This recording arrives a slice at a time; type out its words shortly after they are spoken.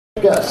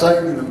Got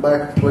saved in the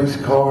back of a police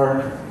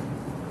car.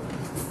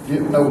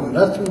 Didn't know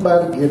nothing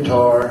about a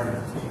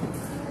guitar.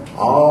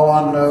 All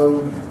I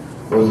know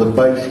was a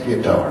bass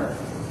guitar.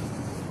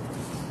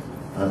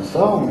 And the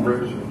song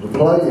Bruce was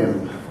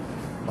playing,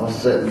 I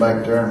was sitting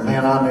back there, and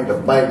man, I need a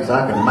bass.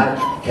 I can match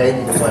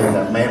Katie playing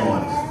that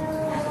mandolin.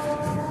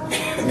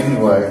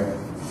 Anyway,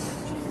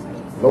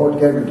 Lord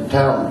gave me the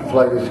talent to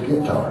play this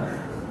guitar.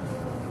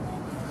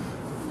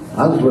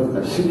 I was looking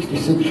at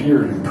 66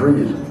 years in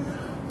prison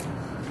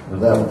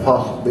without a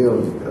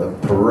possibility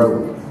of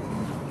parole.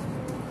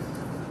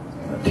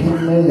 And a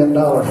 $10 million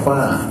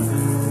fine.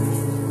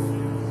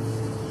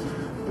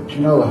 But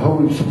you know, the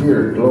Holy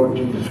Spirit, the Lord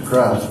Jesus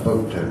Christ,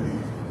 spoke to me.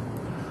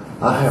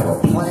 I have a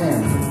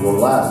plan for your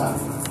life.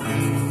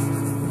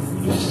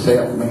 You just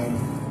accept me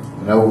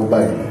and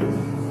obey me.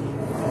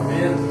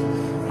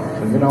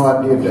 So you know,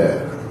 I did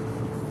that.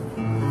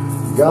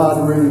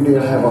 God really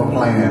did have a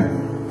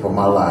plan for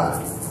my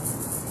life.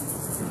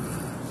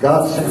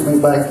 God sent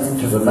me back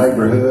into the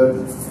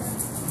neighborhood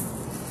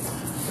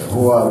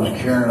where I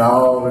was carrying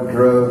all the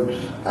drugs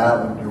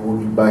out of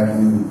Georgia back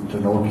into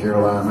North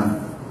Carolina.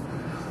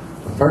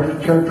 The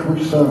first church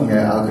we sung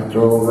at, I could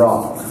throw a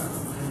rock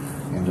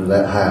into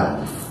that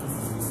house.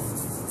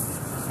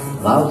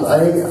 And I was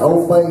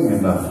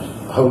obeying the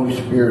Holy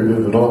Spirit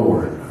of the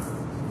Lord.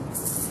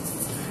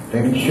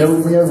 Then He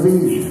showed me a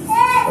vision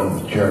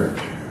of the church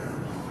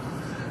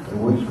that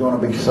we was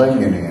going to be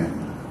singing in.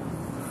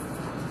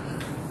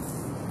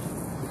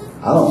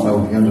 I don't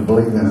know if you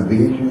believe in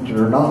visions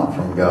or not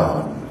from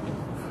God.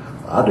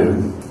 I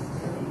do.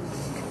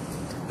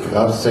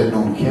 I was sitting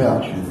on the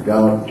couch and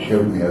God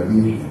showed me a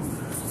vision.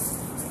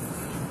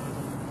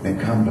 And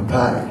it come to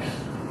pass.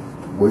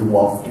 We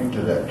walked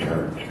into that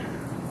church.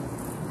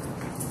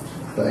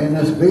 But in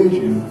this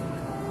vision,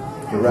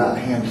 the right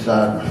hand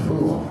side was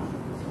full.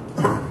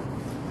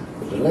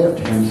 But the left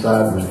hand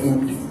side was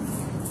empty.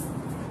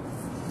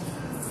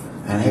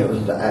 And it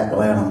was the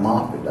Atlanta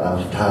Mafia that I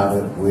was tied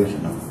up with,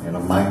 and a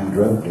main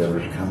drug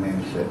dealers come in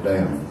and sit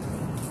down.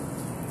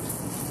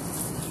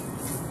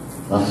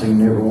 I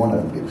seen every one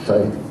of them get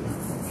saved.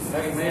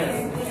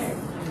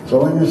 Amen.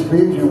 So in this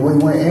vision, we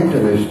went into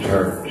this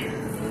church.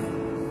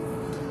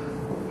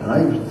 And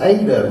there was 8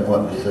 of them,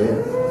 what they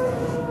said.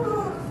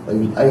 There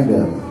was 8 of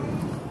them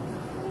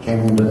came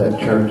into that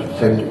church and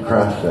accepted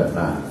Christ that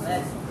night.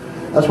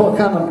 That's what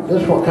kind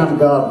of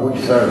God we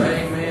serve.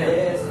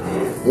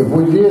 Amen. If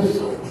we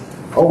just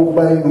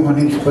obey Him when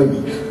He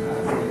speaks.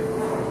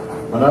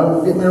 And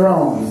don't get me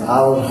wrong,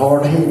 I was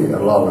hard-headed a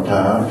lot of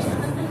times.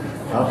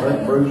 I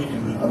think Bruce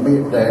can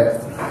admit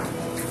that.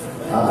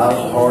 I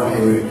was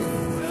hard-headed.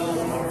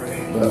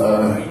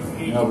 But,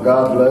 you know,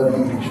 God loved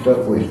me and He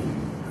stuck with me.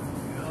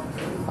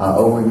 I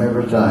owe Him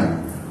everything.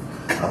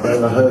 I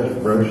better hush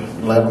Bruce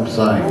and let him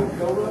sing.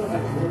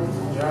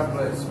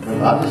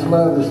 I just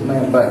love this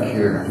man back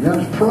here. You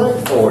just pray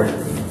for him.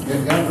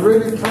 You got to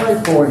really pray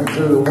for him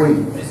through the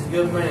week. He's a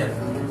good man.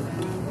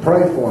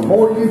 Pray for him. The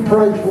more you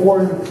pray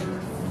for him,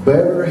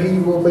 better he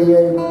will be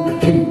able to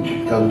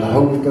teach, because the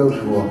Holy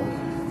Ghost will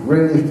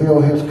really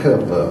fill his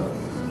cup up.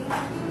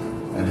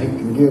 And he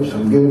can give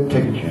some good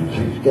teachings.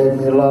 He's gave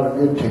me a lot of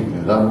good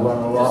teachings. I've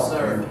learned a lot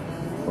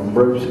from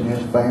Bruce and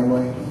his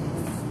family.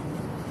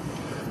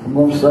 I'm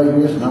going to say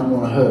this and I'm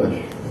going to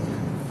hush.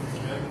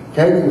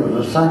 Katie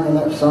was singing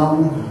that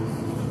song.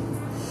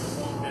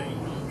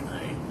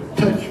 It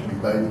touched me,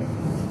 baby.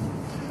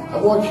 I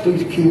watched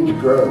these kids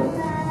grow.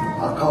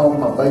 I call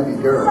them my baby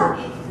girls.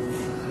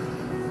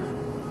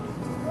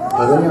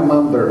 For them,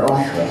 I'm their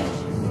uncle.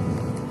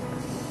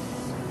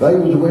 They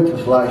was with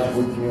us last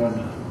weekend.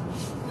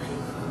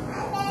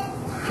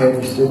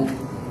 Katie said,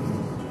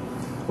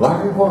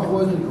 Larry, what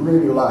was it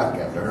really like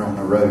out there on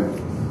the road?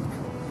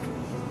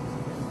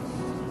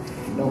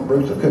 You know,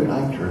 Bruce, I couldn't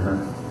answer her.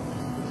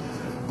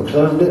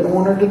 Because I didn't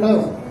want her to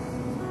know.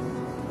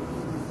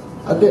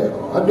 I didn't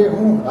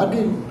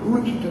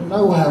want you to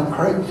know how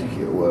crazy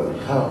it was,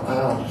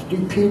 how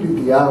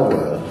stupidity I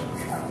was.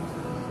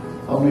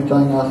 Only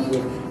thing I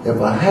said, if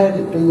I had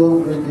it do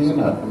over again,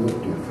 I'd do it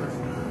different.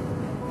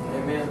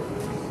 Amen.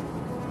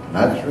 And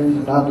that's the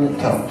reason I didn't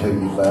talk to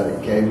you about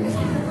it, Katie.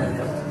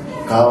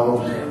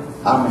 Because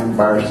I'm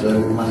embarrassed of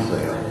it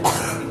myself.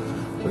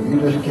 So you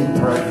just keep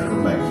praying for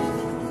me.